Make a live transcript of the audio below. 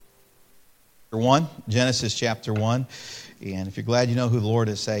1, Genesis chapter 1. And if you're glad you know who the Lord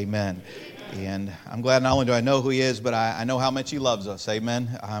is, say amen. And I'm glad not only do I know who He is, but I know how much He loves us.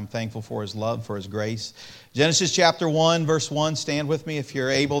 Amen. I'm thankful for His love, for His grace. Genesis chapter 1, verse 1. Stand with me if you're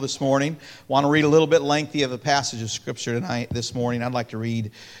able this morning. I want to read a little bit lengthy of a passage of Scripture this morning. I'd like to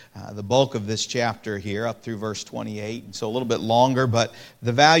read the bulk of this chapter here up through verse 28. And so a little bit longer, but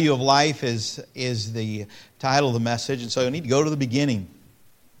the value of life is the title of the message. And so I need to go to the beginning.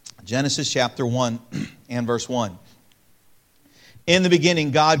 Genesis chapter 1 and verse 1. In the beginning,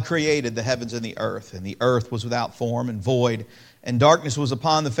 God created the heavens and the earth was without form and void, and darkness was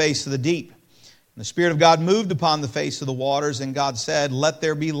upon the face of the deep. And the Spirit of God moved upon the face of the waters, and God said, "Let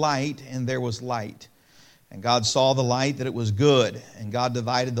there be light," and there was light. And God saw the light that it was good, and God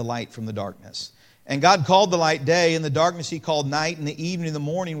divided the light from the darkness. And God called the light day, and the darkness He called night, and the evening and the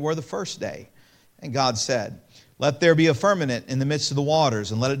morning were the first day. And God said, "Let there be a firmament in the midst of the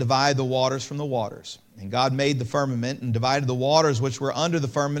waters, and let it divide the waters from the waters." And God made the firmament and divided the waters which were under the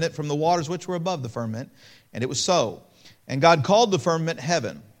firmament from the waters which were above the firmament. And it was so. And God called the firmament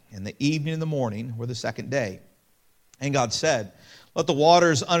heaven, and the evening and the morning were the second day. And God said, "Let the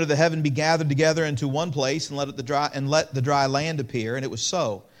waters under the heaven be gathered together into one place, and let the dry land appear." And it was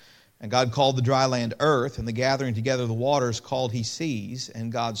so. And God called the dry land earth, and the gathering together of the waters called He seas.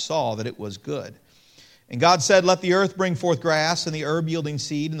 And God saw that it was good. And God said, "Let the earth bring forth grass, and the herb yielding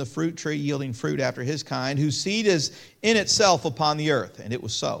seed, and the fruit tree yielding fruit after his kind, whose seed is in itself upon the earth." And it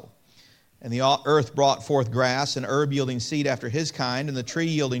was so. And the earth brought forth grass, and herb yielding seed after his kind, and the tree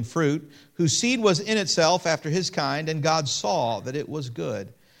yielding fruit, whose seed was in itself after his kind. And God saw that it was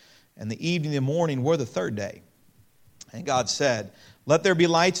good. And the evening and the morning were the third day. And God said, "Let there be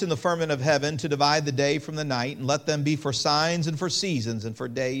lights in the firmament of heaven to divide the day from the night, and let them be for signs and for seasons and for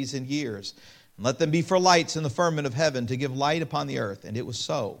days and years. And let them be for lights in the firmament of heaven to give light upon the earth." And it was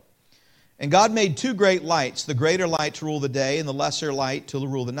so. And God made two great lights, the greater light to rule the day, and the lesser light to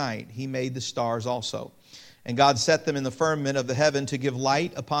rule the night. He made the stars also. And God set them in the firmament of the heaven to give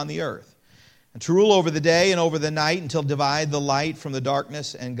light upon the earth, and to rule over the day and over the night, and to divide the light from the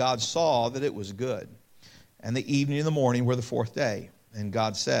darkness. And God saw that it was good. And the evening and the morning were the fourth day. And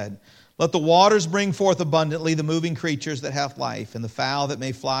God said, "Let the waters bring forth abundantly the moving creatures that have life, and the fowl that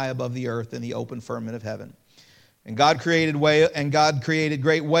may fly above the earth in the open firmament of heaven." And God created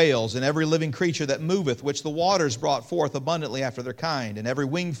great whales, and every living creature that moveth, which the waters brought forth abundantly after their kind, and every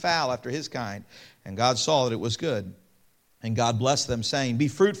winged fowl after his kind. And God saw that it was good. And God blessed them, saying, "Be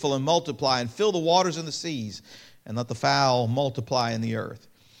fruitful and multiply, and fill the waters and the seas, and let the fowl multiply in the earth."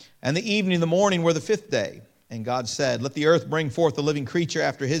 And the evening and the morning were the fifth day. And God said, "Let the earth bring forth the living creature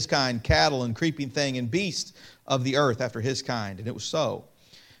after his kind, cattle and creeping thing, and beasts of the earth after his kind." And it was so.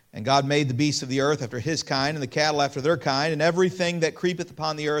 And God made the beasts of the earth after his kind, and the cattle after their kind, and everything that creepeth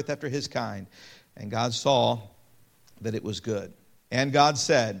upon the earth after his kind. And God saw that it was good. And God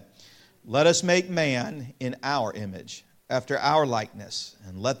said, "Let us make man in our image, after our likeness,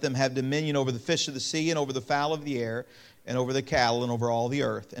 and let them have dominion over the fish of the sea, and over the fowl of the air, and over the cattle, and over all the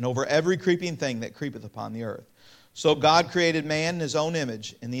earth, and over every creeping thing that creepeth upon the earth." So God created man in His own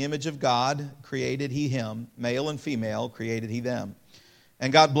image. In the image of God created He him. Male and female created He them.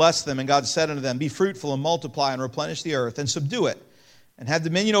 And God blessed them, and God said unto them, "Be fruitful and multiply, and replenish the earth, and subdue it, and have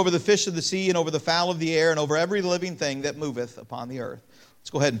dominion over the fish of the sea, and over the fowl of the air, and over every living thing that moveth upon the earth."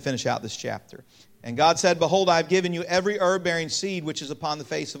 Let's go ahead and finish out this chapter. "And God said, Behold, I have given you every herb-bearing seed which is upon the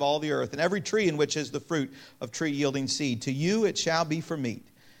face of all the earth, and every tree in which is the fruit of tree-yielding seed. To you it shall be for meat.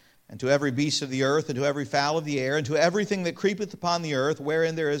 And to every beast of the earth, and to every fowl of the air, and to everything that creepeth upon the earth,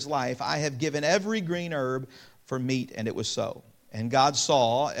 wherein there is life, I have given every green herb for meat." And it was so. And God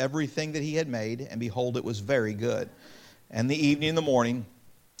saw everything that He had made, and behold, it was very good. And the evening and the morning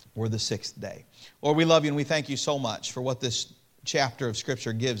were the sixth day. Lord, we love You, and we thank You so much for what this chapter of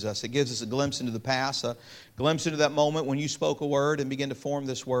Scripture gives us. It gives us a glimpse into the past, a glimpse into that moment when You spoke a word and began to form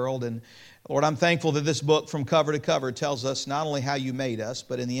this world. And Lord, I'm thankful that this book from cover to cover tells us not only how You made us,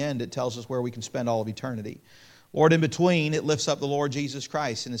 but in the end it tells us where we can spend all of eternity. Lord, in between, it lifts up the Lord Jesus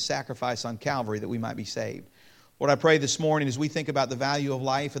Christ and His sacrifice on Calvary that we might be saved. Lord, I pray this morning as we think about the value of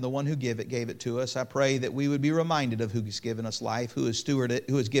life and the one who gave it to us, I pray that we would be reminded of who has given us life, who has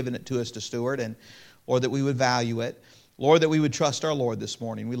given it to us to steward, or that we would value it. Lord, that we would trust our Lord this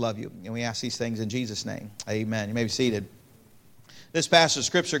morning. We love You, and we ask these things in Jesus' name. Amen. You may be seated. This passage of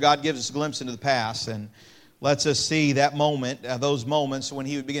Scripture, God gives us a glimpse into the past and lets us see that moment, those moments when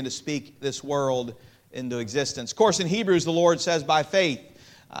He would begin to speak this world into existence. Of course, in Hebrews, the Lord says, by faith,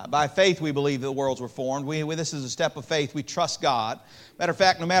 By faith, we believe the worlds were formed. This is a step of faith. We trust God. Matter of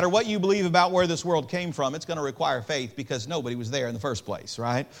fact, no matter what you believe about where this world came from, it's going to require faith because nobody was there in the first place,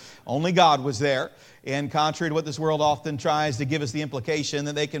 right? Only God was there. And contrary to what this world often tries to give us the implication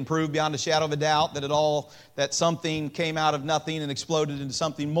that they can prove beyond a shadow of a doubt that something came out of nothing and exploded into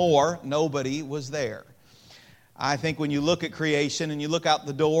something more, nobody was there. I think when you look at creation and you look out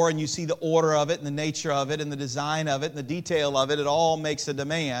the door and you see the order of it and the nature of it and the design of it and the detail of it, it all makes a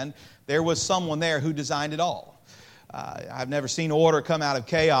demand. There was someone there who designed it all. I've never seen order come out of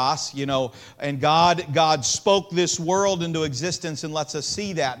chaos, and God spoke this world into existence and lets us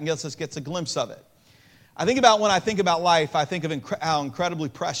see that and lets us get a glimpse of it. When I think about life, I think of how incredibly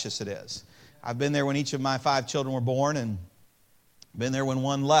precious it is. I've been there when each of my 5 children were born, and been there when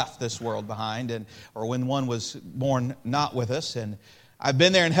one left this world behind, or when one was born not with us. And I've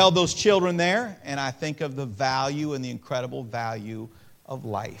been there and held those children there, and I think of the value and the incredible value of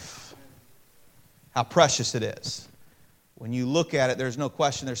life. How precious it is. When you look at it, there's no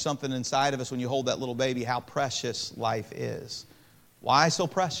question there's something inside of us when you hold that little baby, how precious life is. Why so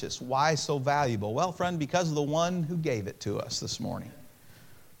precious? Why so valuable? Well, friend, because of the one who gave it to us this morning.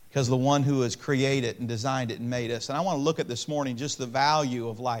 Because of the one who has created and designed it and made us. And I want to look at this morning just the value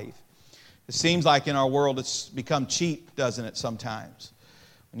of life. It seems like in our world it's become cheap, doesn't it, sometimes?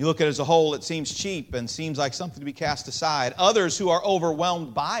 When you look at it as a whole, it seems cheap and seems like something to be cast aside. Others who are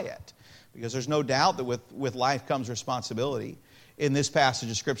overwhelmed by it, because there's no doubt that with life comes responsibility. In this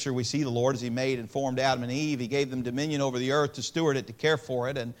passage of Scripture, we see the Lord as He made and formed Adam and Eve. He gave them dominion over the earth to steward it, to care for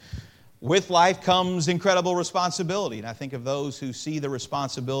it. And with life comes incredible responsibility. And I think of those who see the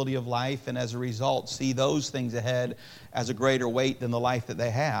responsibility of life and as a result see those things ahead as a greater weight than the life that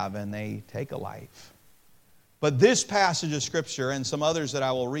they have, and they take a life. But this passage of Scripture and some others that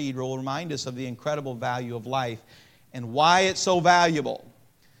I will read will remind us of the incredible value of life and why it's so valuable.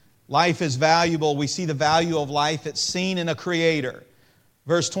 Life is valuable. We see the value of life. It's seen in a Creator.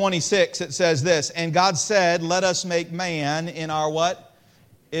 Verse 26, it says this, "And God said, let us make man in our" what?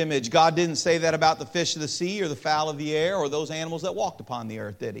 Image. God didn't say that about the fish of the sea or the fowl of the air or those animals that walked upon the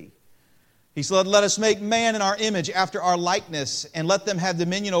earth, did He? He said, let us make man in our image after our likeness and let them have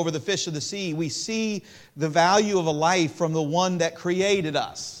dominion over the fish of the sea. We see the value of a life from the one that created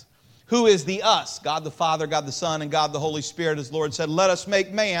us. Who is the us? God the Father, God the Son, and God the Holy Spirit. As the Lord said, let us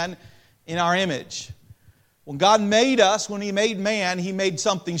make man in our image. When God made us, when He made man, He made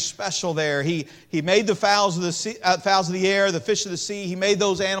something special there. He made the fowls of the air, the fish of the sea. He made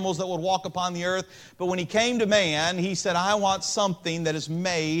those animals that would walk upon the earth. But when He came to man, He said, I want something that is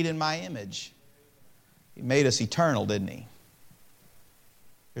made in my image. He made us eternal, didn't He?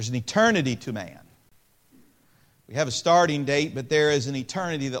 There's an eternity to man. We have a starting date, but there is an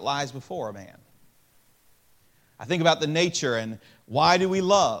eternity that lies before a man. I think about the nature and why do we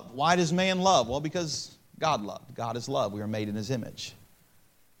love? Why does man love? Well, because God loved. God is love. We were made in His image.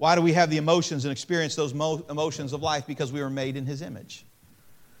 Why do we have the emotions and experience those emotions of life? Because we were made in His image.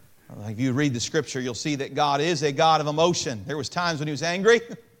 If you read the Scripture, you'll see that God is a God of emotion. There was times when He was angry.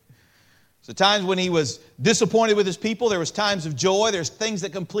 So times when He was disappointed with His people. There was times of joy. There's things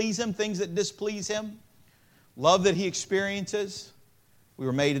that can please Him, things that displease Him. Love that He experiences. We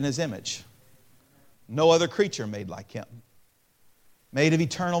were made in His image. No other creature made like Him. Made of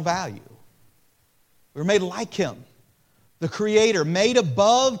eternal value. We were made like Him, the Creator, made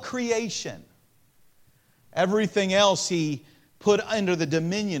above creation. Everything else He put under the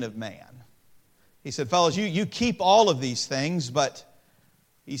dominion of man. He said, fellas, you keep all of these things, but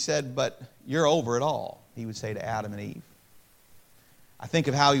He said, but you're over it all, He would say to Adam and Eve. I think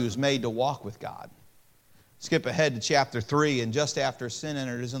of how He was made to walk with God. Skip ahead to chapter 3, and just after sin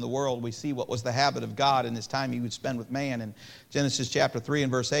enters in the world, we see what was the habit of God in His time He would spend with man. In Genesis chapter 3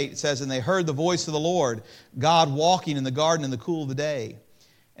 and verse 8, it says, and they heard the voice of the Lord, God walking in the garden in the cool of the day.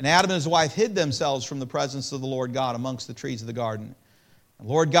 And Adam and his wife hid themselves from the presence of the Lord God amongst the trees of the garden. And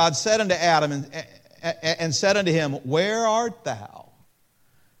the Lord God said unto Adam, and said unto him, where art thou?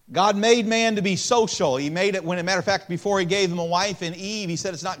 God made man to be social. He made it, when, as a matter of fact, before He gave him a wife in Eve, He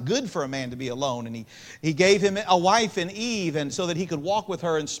said it's not good for a man to be alone. And He gave him a wife in Eve, and so that he could walk with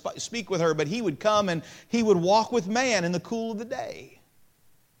her and speak with her. But He would come and He would walk with man in the cool of the day.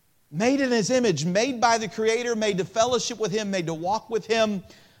 Made in His image, made by the Creator, made to fellowship with Him, made to walk with Him.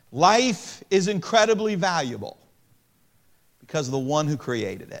 Life is incredibly valuable because of the one who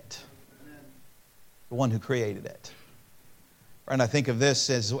created it. The one who created it. And I think of this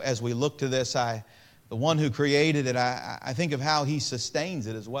as we look to this, the one who created it, I think of how He sustains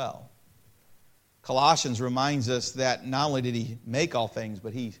it as well. Colossians reminds us that not only did He make all things,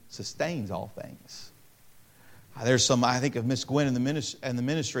 but He sustains all things. There's some, I think of Miss Gwen in the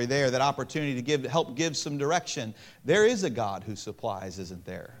ministry there, that opportunity to help give some direction. There is a God who supplies, isn't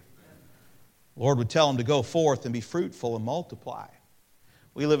there? The Lord would tell them to go forth and be fruitful and multiply.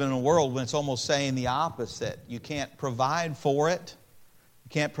 We live in a world when it's almost saying the opposite. You can't provide for it. You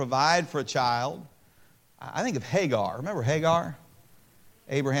can't provide for a child. I think of Hagar. Remember Hagar?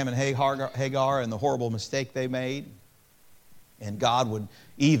 Abraham and Hagar and the horrible mistake they made. And God would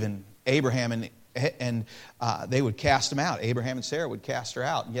even, Abraham and they would cast him out. Abraham and Sarah would cast her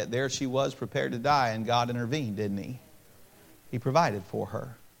out. And yet there she was, prepared to die, and God intervened, didn't He? He provided for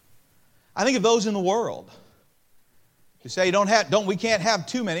her. I think of those in the world. You say we can't have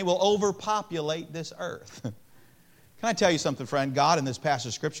too many. We'll overpopulate this earth. Can I tell you something, friend? God in this passage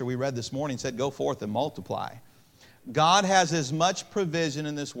of Scripture we read this morning said, go forth and multiply. God has as much provision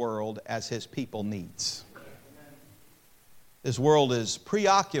in this world as His people needs. This world is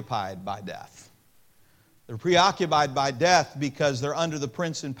preoccupied by death. They're preoccupied by death because they're under the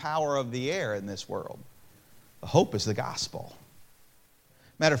prince and power of the air in this world. The hope is the gospel.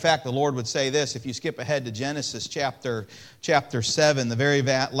 Matter of fact, the Lord would say this, if you skip ahead to Genesis chapter 7, the very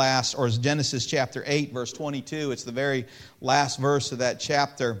last, or Genesis chapter 8, verse 22, it's the very last verse of that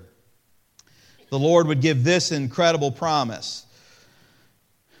chapter. The Lord would give this incredible promise.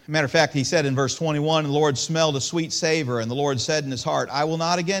 Matter of fact, He said in verse 21, the Lord smelled a sweet savor, and the Lord said in His heart, I will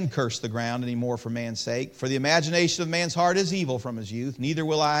not again curse the ground any more for man's sake, for the imagination of man's heart is evil from his youth, neither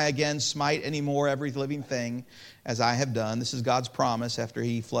will I again smite any more every living thing as I have done. This is God's promise after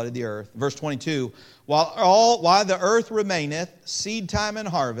He flooded the earth. Verse 22, while the earth remaineth, seed time and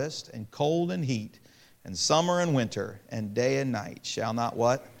harvest, and cold and heat, and summer and winter, and day and night shall not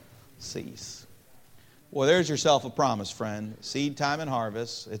what? Cease. Well, there's yourself a promise, friend. Seed time and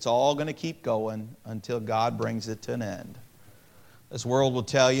harvest. It's all going to keep going until God brings it to an end. This world will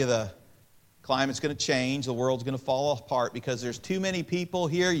tell you the climate's going to change. The world's going to fall apart because there's too many people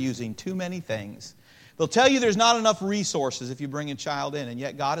here using too many things. They'll tell you there's not enough resources if you bring a child in. And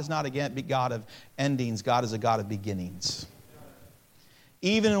yet God is not a God of endings. God is a God of beginnings.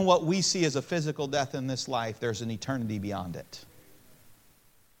 Even in what we see as a physical death in this life, there's an eternity beyond it.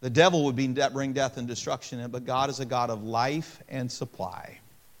 The devil would bring death and destruction in it, but God is a God of life and supply.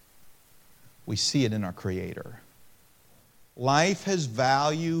 We see it in our Creator. Life has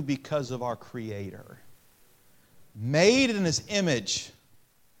value because of our Creator. Made in His image.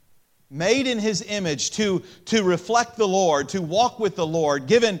 Made in His image to reflect the Lord, to walk with the Lord,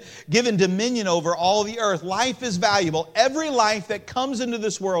 given dominion over all the earth. Life is valuable. Every life that comes into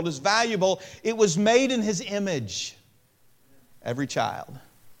this world is valuable. It was made in His image. Every child.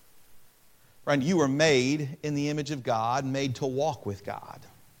 Friend, you were made in the image of God, made to walk with God.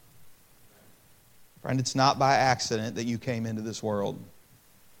 Friend, it's not by accident that you came into this world.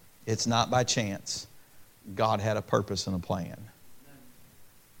 It's not by chance. God had a purpose and a plan.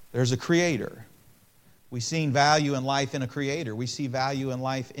 There's a Creator. We've seen value in life in a Creator. We see value in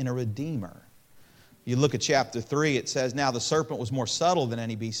life in a Redeemer. You look at chapter 3, it says, Now the serpent was more subtle than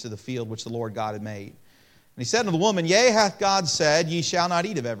any beast of the field which the Lord God had made. And He said unto the woman, Yea, hath God said, Ye shall not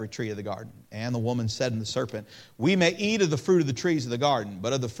eat of every tree of the garden. And the woman said unto the serpent, We may eat of the fruit of the trees of the garden,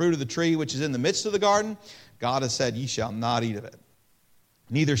 but of the fruit of the tree which is in the midst of the garden, God hath said, Ye shall not eat of it.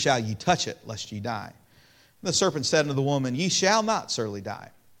 Neither shall ye touch it, lest ye die. And the serpent said unto the woman, Ye shall not surely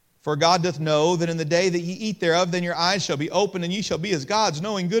die. For God doth know that in the day that ye eat thereof, then your eyes shall be opened, and ye shall be as gods,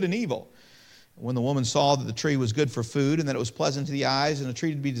 knowing good and evil. When the woman saw that the tree was good for food, and that it was pleasant to the eyes, and a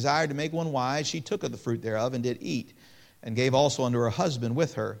tree to be desired to make one wise, she took of the fruit thereof, and did eat, and gave also unto her husband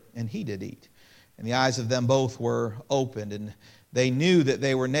with her, and he did eat. And the eyes of them both were opened, and they knew that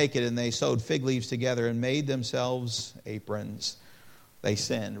they were naked, and they sewed fig leaves together, and made themselves aprons. They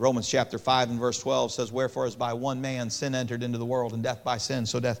sinned. Romans chapter 5 and verse 12 says, Wherefore as by one man sin entered into the world, and death by sin,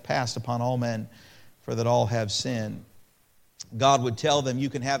 so death passed upon all men, for that all have sinned. God would tell them,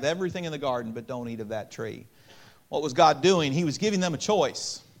 you can have everything in the garden, but don't eat of that tree. What was God doing? He was giving them a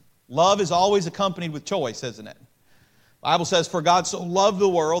choice. Love is always accompanied with choice, isn't it? The Bible says, For God so loved the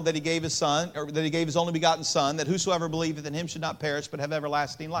world that He gave His Son, or that He gave His only begotten Son, that whosoever believeth in Him should not perish, but have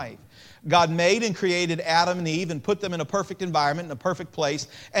everlasting life. God made and created Adam and Eve and put them in a perfect environment, in a perfect place,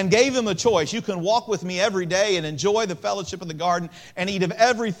 and gave them a choice. You can walk with me every day and enjoy the fellowship of the garden and eat of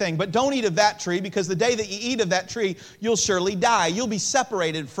everything, but don't eat of that tree, because the day that you eat of that tree, you'll surely die. You'll be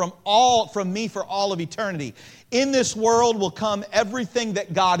separated from me for all of eternity. In this world will come everything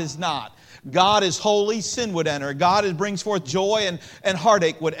that God is not. God is holy, sin would enter. God brings forth joy, and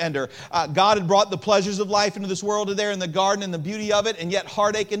heartache would enter. God had brought the pleasures of life into this world there in the garden and the beauty of it, and yet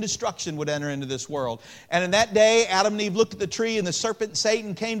heartache and destruction would enter into this world. And in that day, Adam and Eve looked at the tree, and the serpent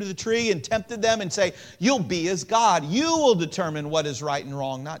Satan came to the tree and tempted them and say, "You'll be as God. You will determine what is right and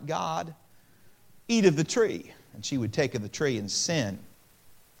wrong, not God. Eat of the tree." And she would take of the tree, and sin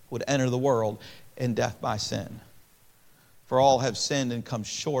would enter the world, and death by sin. For all have sinned and come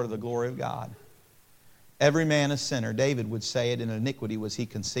short of the glory of God. Every man a sinner. David would say it, in iniquity was he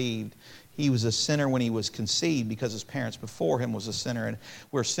conceived. He was a sinner when he was conceived because his parents before him was a sinner. And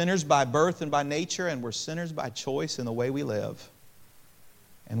we're sinners by birth and by nature, and we're sinners by choice in the way we live.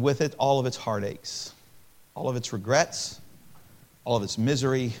 And with it, all of its heartaches, all of its regrets, all of its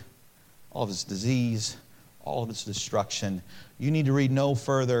misery, all of its disease, all of its destruction. You need to read no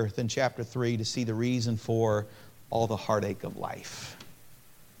further than chapter 3 to see the reason for all the heartache of life.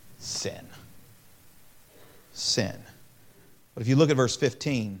 Sin. Sin. But if you look at verse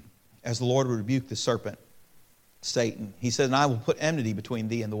 15, as the Lord would rebuke the serpent, Satan, he said, "And I will put enmity between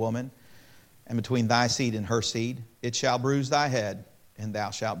thee and the woman, and between thy seed and her seed. It shall bruise thy head, and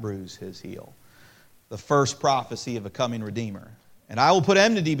thou shalt bruise his heel." The first prophecy of a coming Redeemer. "And I will put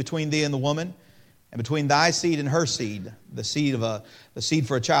enmity between thee and the woman, and between thy seed and her seed." The seed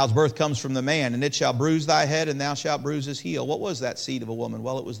for a child's birth comes from the man. "And it shall bruise thy head, and thou shalt bruise his heel." What was that seed of a woman?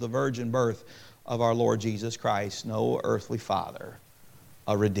 Well, it was the virgin birth of our Lord Jesus Christ. No earthly father,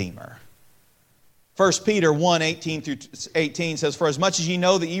 a Redeemer. 1 Peter 1, 18 through 18 says, "For as much as ye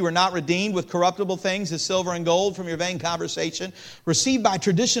know that ye were not redeemed with corruptible things as silver and gold from your vain conversation, received by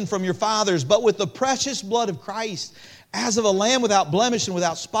tradition from your fathers, but with the precious blood of Christ, as of a lamb without blemish and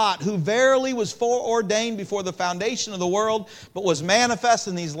without spot, who verily was foreordained before the foundation of the world, but was manifest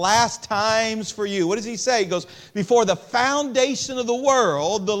in these last times for you." What does he say? He goes, before the foundation of the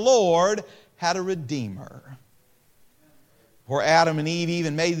world, the Lord had a Redeemer. Before Adam and Eve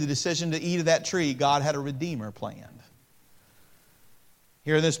even made the decision to eat of that tree, God had a Redeemer planned.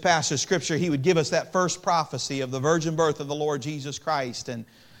 Here in this passage of Scripture, he would give us that first prophecy of the virgin birth of the Lord Jesus Christ. And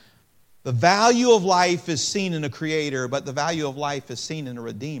the value of life is seen in a Creator, but the value of life is seen in a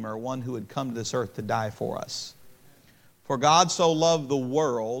Redeemer, one who had come to this earth to die for us. "For God so loved the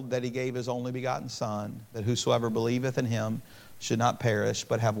world that He gave His only begotten Son, that whosoever believeth in Him should not perish,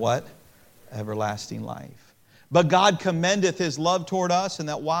 but have" what? "Everlasting life. But God commendeth His love toward us, and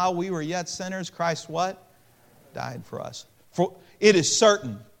that while we were yet sinners, Christ" what? "Died for us." For it is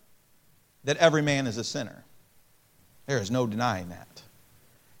certain that every man is a sinner. There is no denying that.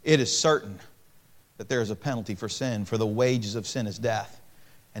 It is certain that there is a penalty for sin, for the wages of sin is death.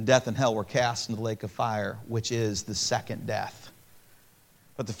 And death and hell were cast into the lake of fire, which is the second death.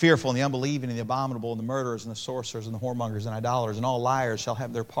 But the fearful and the unbelieving and the abominable and the murderers and the sorcerers and the whoremongers and idolaters and all liars shall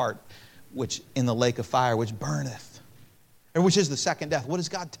have their part which in the lake of fire, which burneth, or which is the second death. What does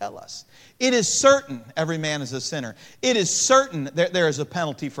God tell us? It is certain every man is a sinner. It is certain that there is a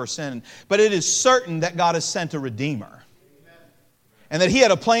penalty for sin. But it is certain that God has sent a Redeemer. And that He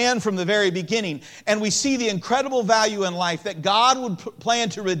had a plan from the very beginning. And we see the incredible value in life that God would plan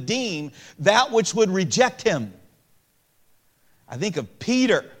to redeem that which would reject Him. I think of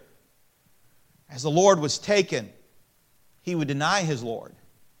Peter. As the Lord was taken, he would deny his Lord.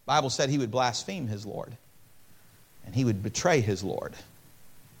 The Bible said he would blaspheme his Lord. And he would betray his Lord.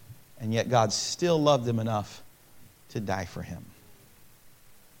 And yet God still loved him enough to die for him.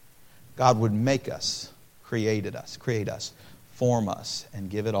 God would make us, create us, form us, and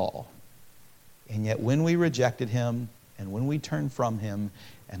give it all. And yet when we rejected Him, and when we turned from Him,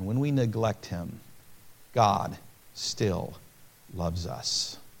 and when we neglect Him, God still loves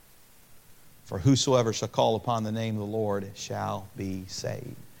us. For whosoever shall call upon the name of the Lord shall be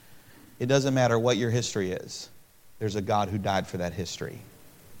saved. It doesn't matter what your history is. There's a God who died for that history.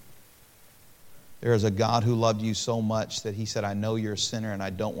 There is a God who loved you so much that He said, "I know you're a sinner and I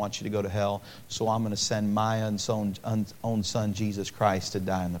don't want you to go to hell, so I'm going to send my own Son, Jesus Christ, to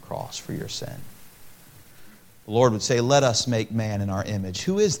die on the cross for your sin." The Lord would say, "Let us make man in our image."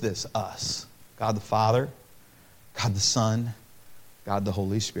 Who is this us? God the Father, God the Son, God the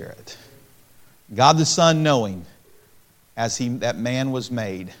Holy Spirit. God the Son knowing, as that man was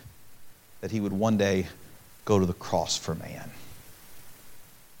made, that He would one day go to the cross for man.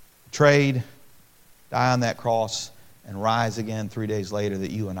 Betrayed, die on that cross, and rise again 3 days later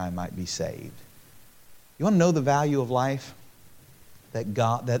that you and I might be saved. You want to know the value of life? That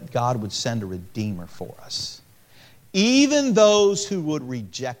God would send a Redeemer for us. Even those who would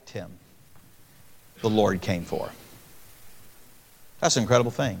reject Him, the Lord came for. That's an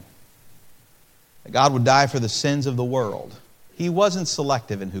incredible thing. that God would die for the sins of the world. He wasn't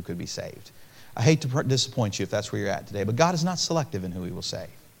selective in who could be saved. I hate to disappoint you if that's where you're at today, but God is not selective in who He will save.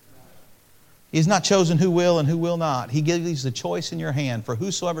 He has not chosen who will and who will not. He gives the choice in your hand. For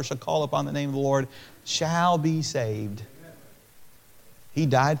whosoever shall call upon the name of the Lord shall be saved. He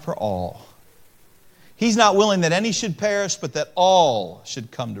died for all. He's not willing that any should perish, but that all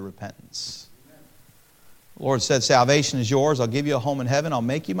should come to repentance. The Lord said, salvation is yours. I'll give you a home in heaven. I'll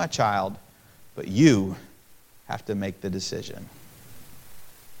make you my child. But you have to make the decision.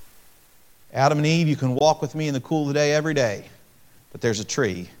 Adam and Eve, you can walk with me in the cool of the day every day. But there's a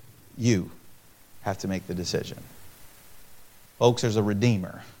tree. You have to make the decision. Folks, there's a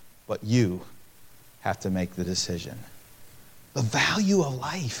Redeemer. But you have to make the decision. The value of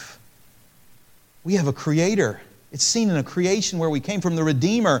life. We have a Creator. It's seen in a creation where we came from, the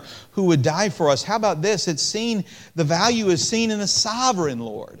Redeemer who would die for us. How about this? The value is seen in a sovereign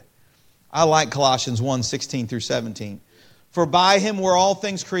Lord. I like Colossians 1:16 through 17. For by Him were all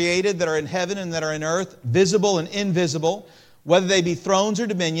things created that are in heaven and that are in earth, visible and invisible, whether they be thrones or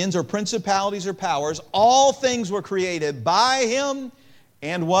dominions or principalities or powers. All things were created by Him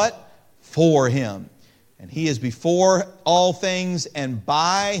and what? For Him. And He is before all things, and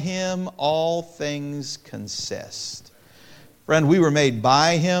by Him all things consist. Friend, we were made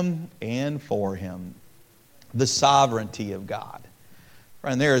by Him and for Him. The sovereignty of God.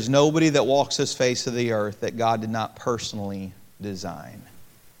 Friend, there is nobody that walks this face of the earth that God did not personally design.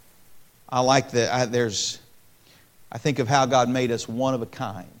 I like that. I think of how God made us one of a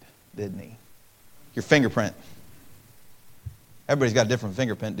kind, didn't He? Your fingerprint. Everybody's got a different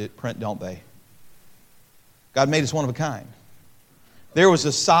fingerprint, don't they? God made us one of a kind. There was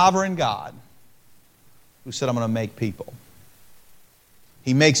a sovereign God who said, I'm going to make people.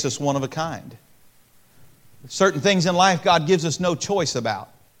 He makes us one of a kind. Certain things in life God gives us no choice about.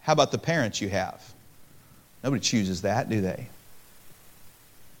 How about the parents you have? Nobody chooses that, do they?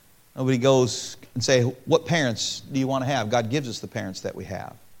 Nobody goes and say, what parents do you want to have? God gives us the parents that we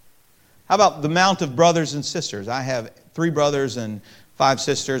have. How about the amount of brothers and sisters? I have 3 brothers and 5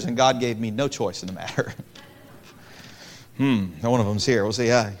 sisters, and God gave me no choice in the matter. One of them's here. We'll see.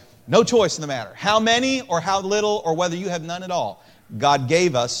 No choice in the matter. How many or how little or whether you have none at all. God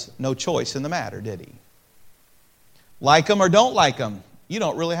gave us no choice in the matter, did He? Like them or don't like them, you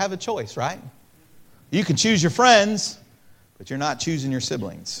don't really have a choice, right? You can choose your friends, but you're not choosing your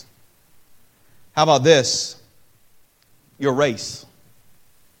siblings. How about this? Your race.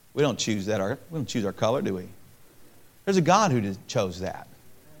 We don't choose that. We don't choose our color, do we? There's a God who chose that.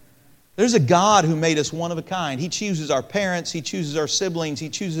 There's a God who made us one of a kind. He chooses our parents. He chooses our siblings. He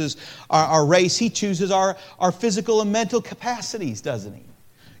chooses our race. He chooses our physical and mental capacities, doesn't He?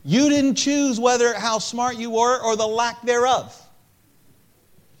 You didn't choose how smart you were or the lack thereof.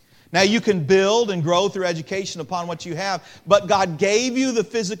 Now you can build and grow through education upon what you have, but God gave you the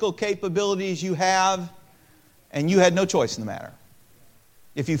physical capabilities you have, and you had no choice in the matter.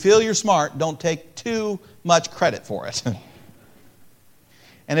 If you feel you're smart, don't take too much credit for it.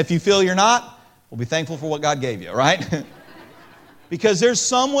 And if you feel you're not, we'll be thankful for what God gave you, right? Because there's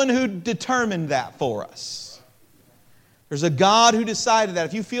someone who determined that for us. There's a God who decided that.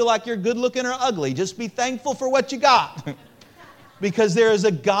 If you feel like you're good looking or ugly, just be thankful for what you got. Because there is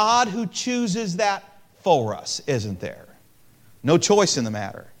a God who chooses that for us, isn't there? No choice in the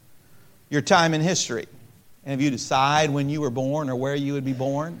matter. Your time in history. And if you decide when you were born or where you would be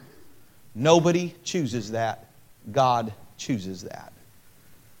born, nobody chooses that. God chooses that.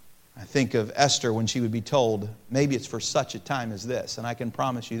 I think of Esther when she would be told, maybe it's for such a time as this. And I can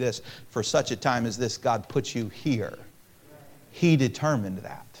promise you this, for such a time as this, God puts you here. He determined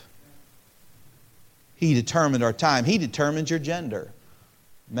that. He determined our time. He determined your gender.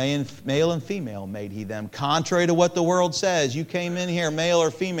 Male and female made He them. Contrary to what the world says, you came in here male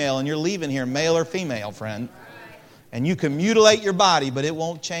or female, and you're leaving here male or female, friend. And you can mutilate your body, but it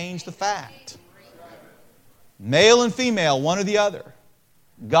won't change the fact. Male and female, one or the other.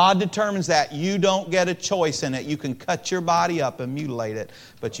 God determines that. You don't get a choice in it. You can cut your body up and mutilate it,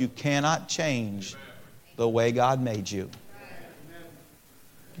 but you cannot change the way God made you.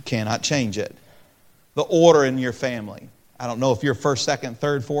 You cannot change it. The order in your family. I don't know if you're first, second,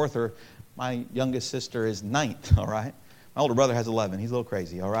 third, fourth, or my youngest sister is 9th, all right? My older brother has 11. He's a little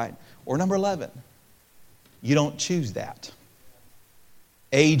crazy, all right? Or number 11. You don't choose that.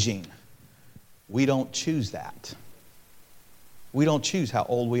 Aging. We don't choose that. We don't choose how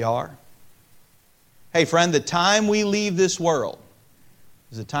old we are. Hey, friend, the time we leave this world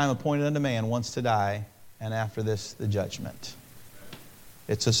is a time appointed unto man once to die, and after this, the judgment.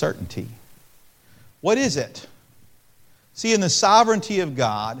 It's a certainty. What is it? See, in the sovereignty of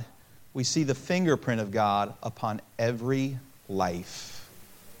God, we see the fingerprint of God upon every life.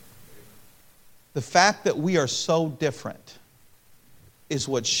 The fact that we are so different is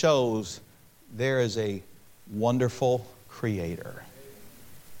what shows there is a wonderful Creator.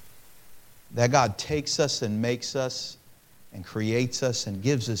 That God takes us and makes us and creates us and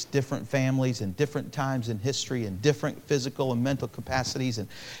gives us different families and different times in history and different physical and mental capacities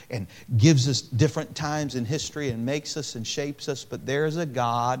and gives us different times in history and makes us and shapes us. But there is a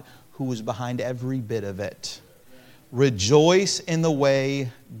God who is behind every bit of it. Rejoice in the way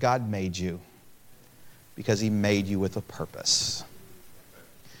God made you, because He made you with a purpose.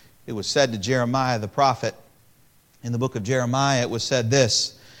 It was said to Jeremiah the prophet, in the book of Jeremiah, it was said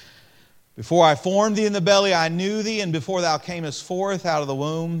this: before I formed thee in the belly, I knew thee, and before thou camest forth out of the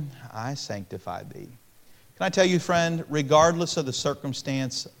womb, I sanctified thee. Can I tell you, friend, regardless of the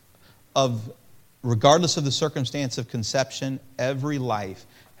circumstance of conception, every life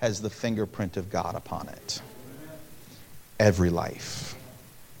has the fingerprint of God upon it. Every life.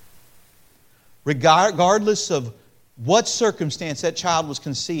 Regardless of what circumstance that child was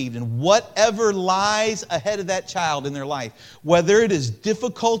conceived and whatever lies ahead of that child in their life, whether it is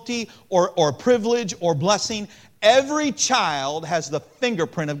difficulty or privilege or blessing, every child has the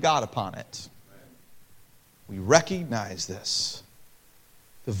fingerprint of God upon it. We recognize this.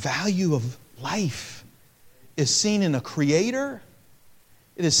 The value of life is seen in a Creator.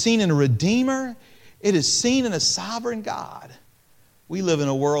 It is seen in a Redeemer. It is seen in a sovereign God. We live in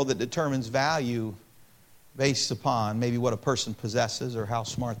a world that determines value based upon maybe what a person possesses or how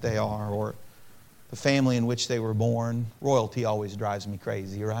smart they are or the family in which they were born. Royalty always drives me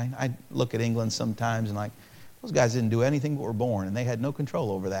crazy, right? I look at England sometimes and like, those guys didn't do anything but were born, and they had no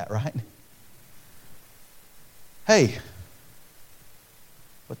control over that, right? Hey,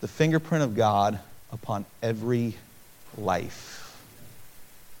 but the fingerprint of God upon every life.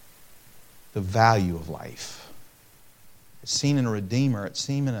 The value of life. It's seen in a Redeemer. It's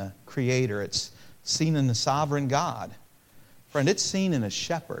seen in a Creator. It's seen in the sovereign God. Friend, it's seen in a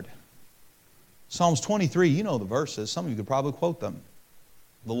shepherd. Psalms 23, you know the verses. Some of you could probably quote them.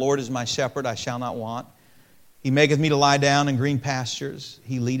 The Lord is my shepherd, I shall not want. He maketh me to lie down in green pastures.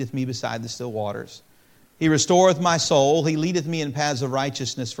 He leadeth me beside the still waters. He restoreth my soul. He leadeth me in paths of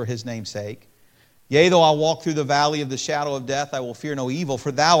righteousness for His name's sake. Yea, though I walk through the valley of the shadow of death, I will fear no evil,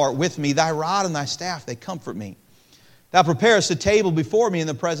 for Thou art with me. Thy rod and Thy staff, they comfort me. Thou preparest a table before me in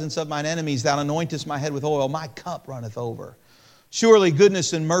the presence of mine enemies. Thou anointest my head with oil. My cup runneth over. Surely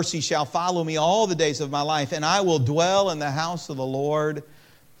goodness and mercy shall follow me all the days of my life, and I will dwell in the house of the Lord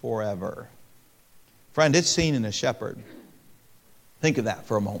forever. Friend, it's seen in a shepherd. Think of that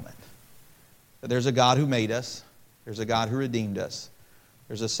for a moment. That there's a God who made us. There's a God who redeemed us.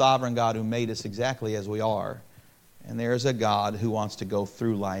 There's a sovereign God who made us exactly as we are. And there's a God who wants to go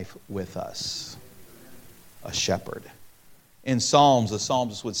through life with us. A shepherd. In Psalms, the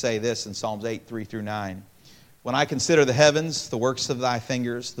psalmist would say this in Psalms 8, 3 through 9. When I consider the heavens, the works of Thy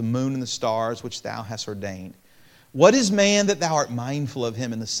fingers, the moon and the stars which Thou hast ordained. What is man that Thou art mindful of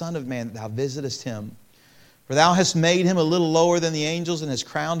him, and the son of man that Thou visitest him? For Thou hast made him a little lower than the angels, and hast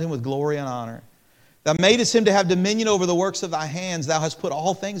crowned him with glory and honor. Thou madest him to have dominion over the works of Thy hands. Thou hast put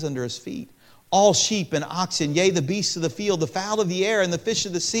all things under his feet. All sheep and oxen, yea, the beasts of the field, the fowl of the air, and the fish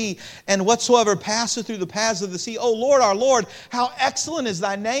of the sea, and whatsoever passeth through the paths of the sea. O Lord, our Lord, how excellent is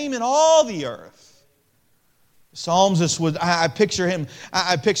Thy name in all the earth. The psalmist would, I picture him,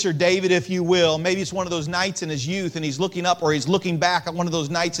 I picture David, if you will. Maybe it's one of those nights in his youth, and he's looking up or he's looking back at one of those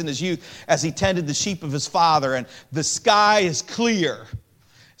nights in his youth as he tended the sheep of his father, and the sky is clear.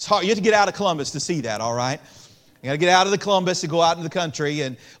 It's hard. You have to get out of Columbus to see that, all right? You got to get out of the Columbus and go out into the country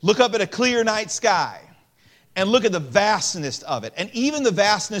and look up at a clear night sky and look at the vastness of it. And even the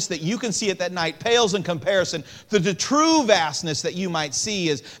vastness that you can see at that night pales in comparison to the true vastness that you might see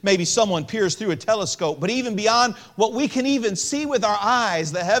as maybe someone peers through a telescope. But even beyond what we can even see with our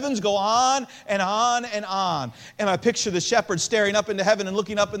eyes, the heavens go on and on and on. And I picture the shepherd staring up into heaven and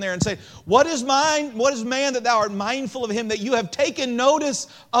looking up in there and saying, What is man that Thou art mindful of him, that you have taken notice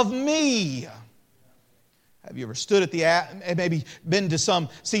of me? Have you ever stood at maybe been to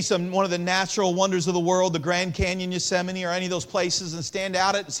see one of the natural wonders of the world, the Grand Canyon, Yosemite, or any of those places, and stand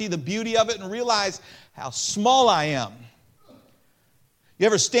out and see the beauty of it and realize how small I am? You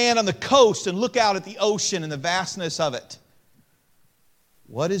ever stand on the coast and look out at the ocean and the vastness of it?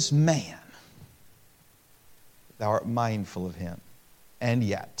 What is man? Thou art mindful of him. And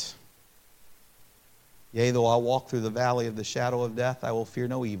yet, yea, though I walk through the valley of the shadow of death, I will fear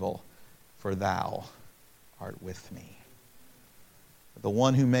no evil, for Thou art with me. The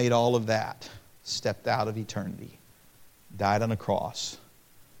one who made all of that stepped out of eternity, died on a cross,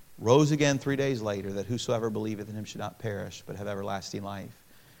 rose again 3 days later, that whosoever believeth in him should not perish, but have everlasting life,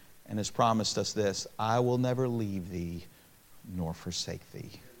 and has promised us this: I will never leave thee nor forsake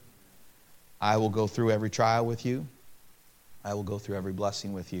thee. I will go through every trial with you. I will go through every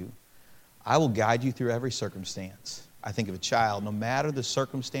blessing with you. I will guide you through every circumstance. I think of a child, no matter the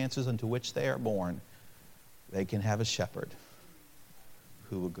circumstances into which they are born, they can have a shepherd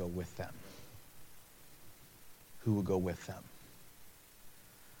who will go with them. Who will go with them.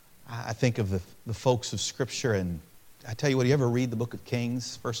 I think of the folks of Scripture, and I tell you what, you ever read the book of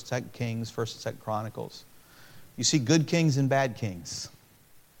Kings, 1st and 2nd Kings, 1st and 2nd Chronicles? You see good kings and bad kings.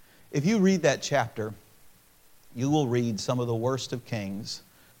 If you read that chapter, you will read some of the worst of kings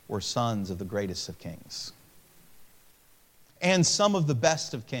were sons of the greatest of kings. And some of the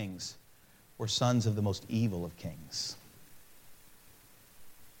best of kings were sons of the most evil of kings.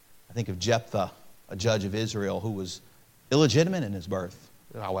 I think of Jephthah, a judge of Israel who was illegitimate in his birth.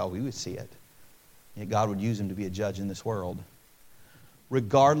 How well we would see it. Yet God would use him to be a judge in this world.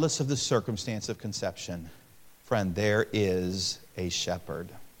 Regardless of the circumstance of conception, friend, there is a shepherd.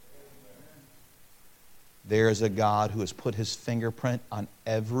 There is a God who has put his fingerprint on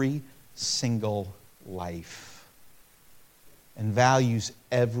every single life and values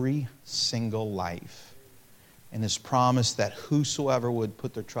every single life, and has promised that whosoever would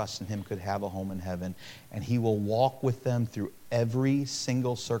put their trust in him could have a home in heaven, and he will walk with them through every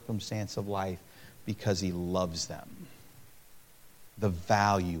single circumstance of life because he loves them. The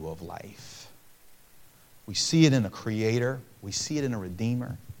value of life. We see it in a creator. We see it in a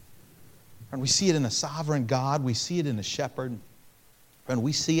redeemer. And we see it in a sovereign God. We see it in a shepherd. And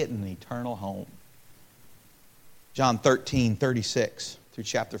we see it in an eternal home. John 13:36 through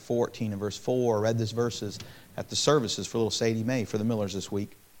chapter 14 and verse 4. I read these verses at the services for little Sadie Mae for the Millers this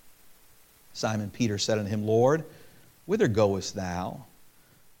week. Simon Peter said unto him, Lord, whither goest thou?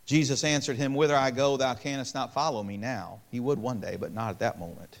 Jesus answered him, Whither I go, thou canst not follow me now. He would one day, but not at that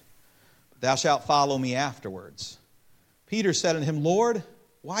moment. But thou shalt follow me afterwards. Peter said unto him, Lord,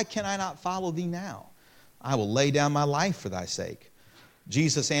 why can I not follow thee now? I will lay down my life for thy sake.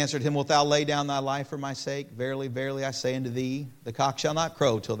 Jesus answered him, Wilt thou lay down thy life for my sake? Verily, verily, I say unto thee, the cock shall not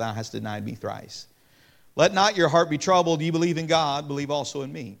crow till thou hast denied me thrice. Let not your heart be troubled. Ye believe in God, believe also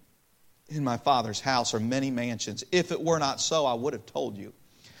in me. In my Father's house are many mansions. If it were not so, I would have told you.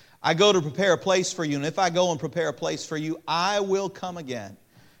 I go to prepare a place for you, and if I go and prepare a place for you, I will come again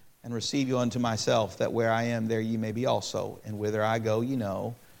and receive you unto myself, that where I am, there ye may be also. And whither I go, ye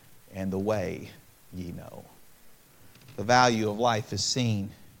know, and the way ye know. The value of life is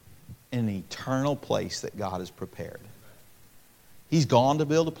seen in an eternal place that God has prepared. He's gone to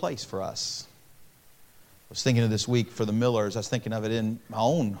build a place for us. I was thinking of this week for the Millers. I was thinking of it in my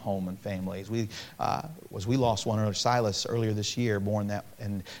own home and family. We lost one another, Silas, earlier this year, born that,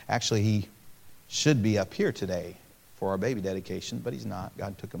 and actually he should be up here today for our baby dedication, but he's not.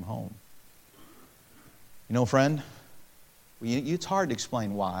 God took him home. You know, friend, it's hard to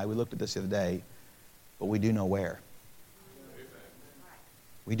explain why. We looked at this the other day, but we do know where.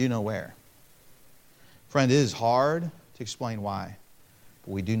 We do know where. Friend, it is hard to explain why,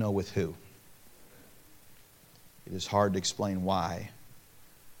 but we do know with who. It is hard to explain why,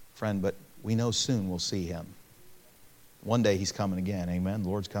 friend, but we know soon we'll see him. One day he's coming again, amen? The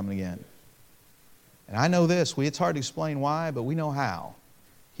Lord's coming again. And I know this, it's hard to explain why, but we know how.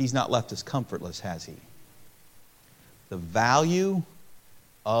 He's not left us comfortless, has he? The value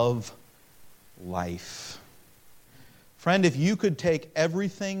of life. Friend, if you could take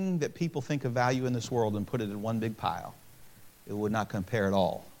everything that people think of value in this world and put it in one big pile, it would not compare at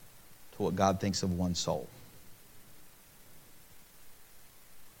all to what God thinks of one soul.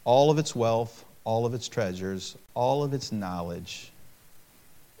 All of its wealth, all of its treasures, all of its knowledge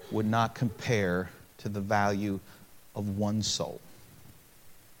would not compare to the value of one soul.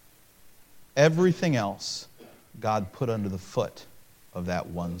 Everything else God put under the foot of that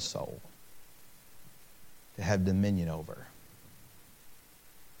one soul to have dominion over.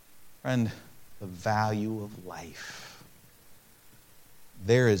 Friend, the value of life.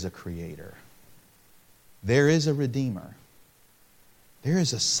 There is a creator. There is a redeemer. There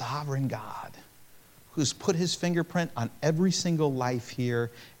is a sovereign God who's put his fingerprint on every single life here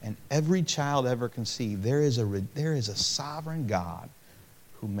and every child ever conceived. There is a sovereign God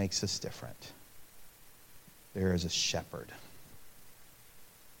who makes us different. There is a shepherd.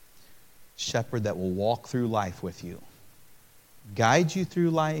 Shepherd that will walk through life with you, guide you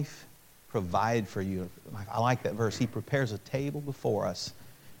through life, provide for you. I like that verse. He prepares a table before us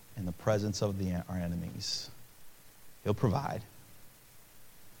in the presence of our enemies. He'll provide.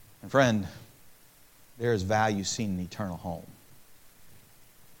 And friend, there is value seen in the eternal home.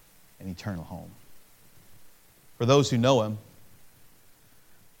 an eternal home. For those who know Him, you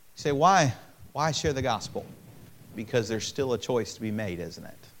say, why share the gospel? Because there's still a choice to be made, isn't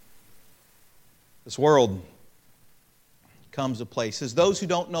it? This world comes to places. Those who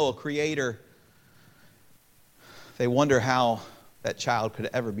don't know a Creator, they wonder how that child could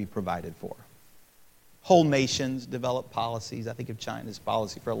ever be provided for. Whole nations develop policies. I think of China's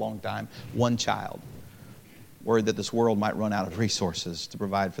policy for a long time. One child. Worried that this world might run out of resources to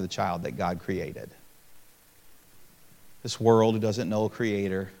provide for the child that God created. This world who doesn't know a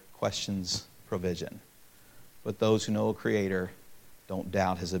Creator questions provision. But those who know a Creator don't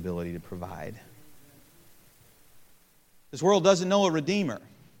doubt His ability to provide. This world doesn't know a Redeemer.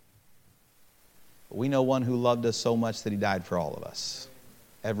 But we know one who loved us so much that He died for all of us.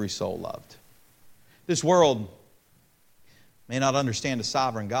 Every soul loved. This world may not understand a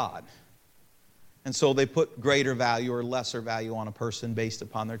sovereign God. And so they put greater value or lesser value on a person based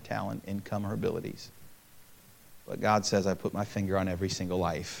upon their talent, income, or abilities. But God says, I put my finger on every single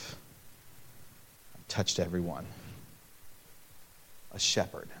life. I've touched every one. A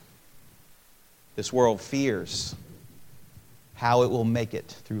shepherd. This world fears how it will make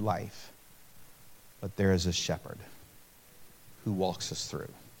it through life. But there is a shepherd who walks us through.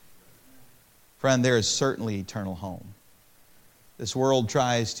 Friend, there is certainly eternal home. This world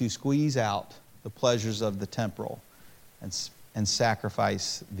tries to squeeze out the pleasures of the temporal and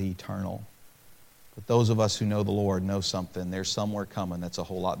sacrifice the eternal. But those of us who know the Lord know something. There's somewhere coming that's a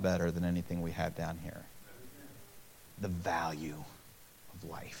whole lot better than anything we have down here. The value of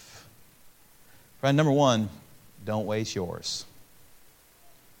life. Friend, number one, don't waste yours.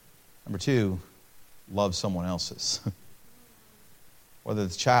 Number two, love someone else's. Whether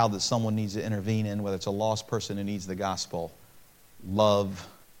it's a child that someone needs to intervene in, whether it's a lost person who needs the gospel, love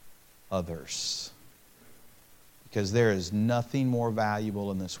others. Because there is nothing more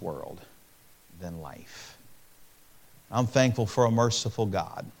valuable in this world than life. I'm thankful for a merciful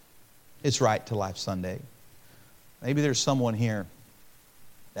God. It's Right to Life Sunday. Maybe there's someone here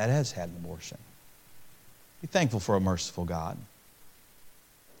that has had an abortion. Be thankful for a merciful God.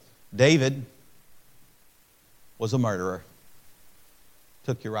 David was a murderer.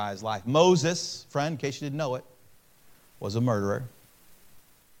 Took Uriah's life. Moses, friend, in case you didn't know it, was a murderer.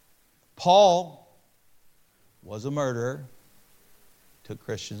 Paul was a murderer. Took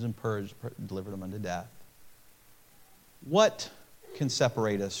Christians and delivered them unto death. What can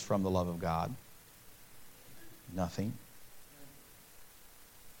separate us from the love of God? Nothing.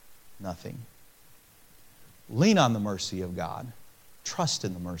 Nothing. Lean on the mercy of God. Trust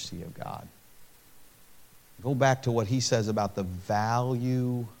in the mercy of God. Go back to what he says about the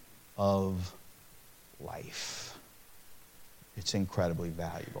value of life. It's incredibly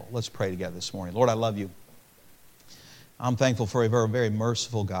valuable. Let's pray together this morning. Lord, I love you. I'm thankful for a very, very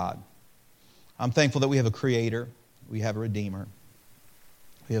merciful God. I'm thankful that we have a Creator. We have a Redeemer.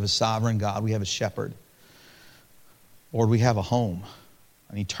 We have a sovereign God. We have a shepherd. Lord, we have a home,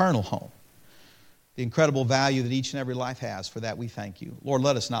 an eternal home. The incredible value that each and every life has. For that we thank you. Lord,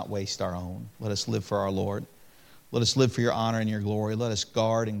 let us not waste our own. Let us live for our Lord. Let us live for your honor and your glory. Let us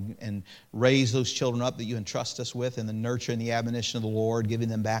guard and raise those children up that you entrust us with in the nurture and the admonition of the Lord, giving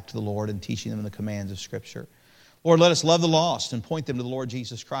them back to the Lord and teaching them the commands of Scripture. Lord, let us love the lost and point them to the Lord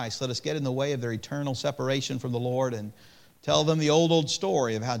Jesus Christ. Let us get in the way of their eternal separation from the Lord and tell them the old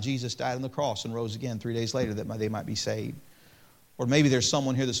story of how Jesus died on the cross and rose again 3 days later that they might be saved. Or maybe there's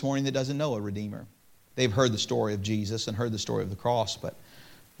someone here this morning that doesn't know a Redeemer. They've heard the story of Jesus and heard the story of the cross, but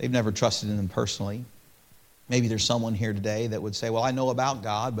they've never trusted in Him personally. Maybe there's someone here today that would say, well, I know about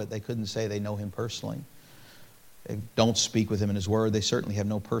God, but they couldn't say they know Him personally. They don't speak with Him in His Word. They certainly have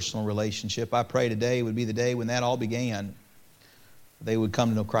no personal relationship. I pray today would be the day when that all began. They would come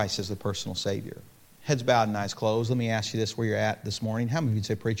to know Christ as the personal Savior. Heads bowed and eyes closed. Let me ask you this, where you're at this morning. How many of you would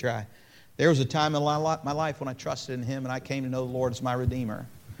say, preacher, there was a time in my life when I trusted in Him and I came to know the Lord as my Redeemer.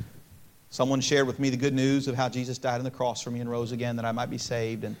 Someone shared with me the good news of how Jesus died on the cross for me and rose again that I might be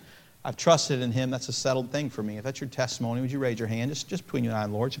saved. And I've trusted in Him. That's a settled thing for me. If that's your testimony, would you raise your hand? Just between you and I,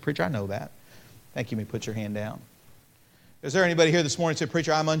 Lord. Say, preacher, I know that. Thank you. You may put your hand down. Is there anybody here this morning who say,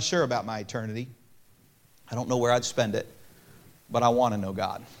 preacher, I'm unsure about my eternity. I don't know where I'd spend it, but I want to know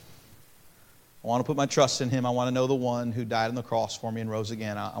God. I want to put my trust in Him. I want to know the one who died on the cross for me and rose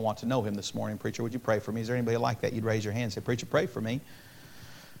again. I want to know Him this morning. Preacher, would you pray for me? Is there anybody like that? You'd raise your hand and say, preacher, pray for me.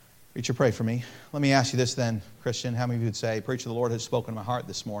 Preacher, pray for me. Let me ask you this then, Christian. How many of you would say, preacher, the Lord has spoken to my heart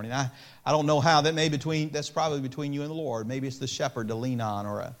this morning? I don't know how. That's probably between you and the Lord. Maybe it's the shepherd to lean on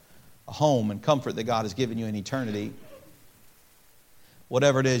or a home and comfort that God has given you in eternity.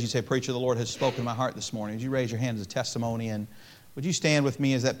 Whatever it is, you say, preacher, the Lord has spoken to my heart this morning. Would you raise your hand as a testimony? And Would you stand with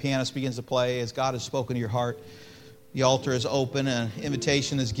me as that pianist begins to play, as God has spoken to your heart? The altar is open, and an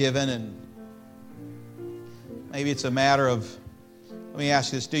invitation is given, and maybe it's a matter of, let me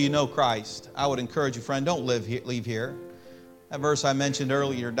ask you this, do you know Christ? I would encourage you, friend, don't leave here. That verse I mentioned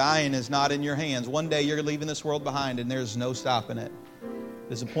earlier, dying is not in your hands. One day you're leaving this world behind, and there's no stopping it.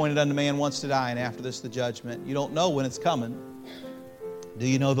 It is appointed unto man once to die, and after this the judgment. You don't know when it's coming. Do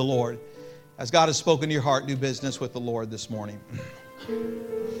you know the Lord? As God has spoken to your heart, do business with the Lord this morning.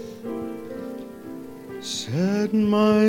 Set my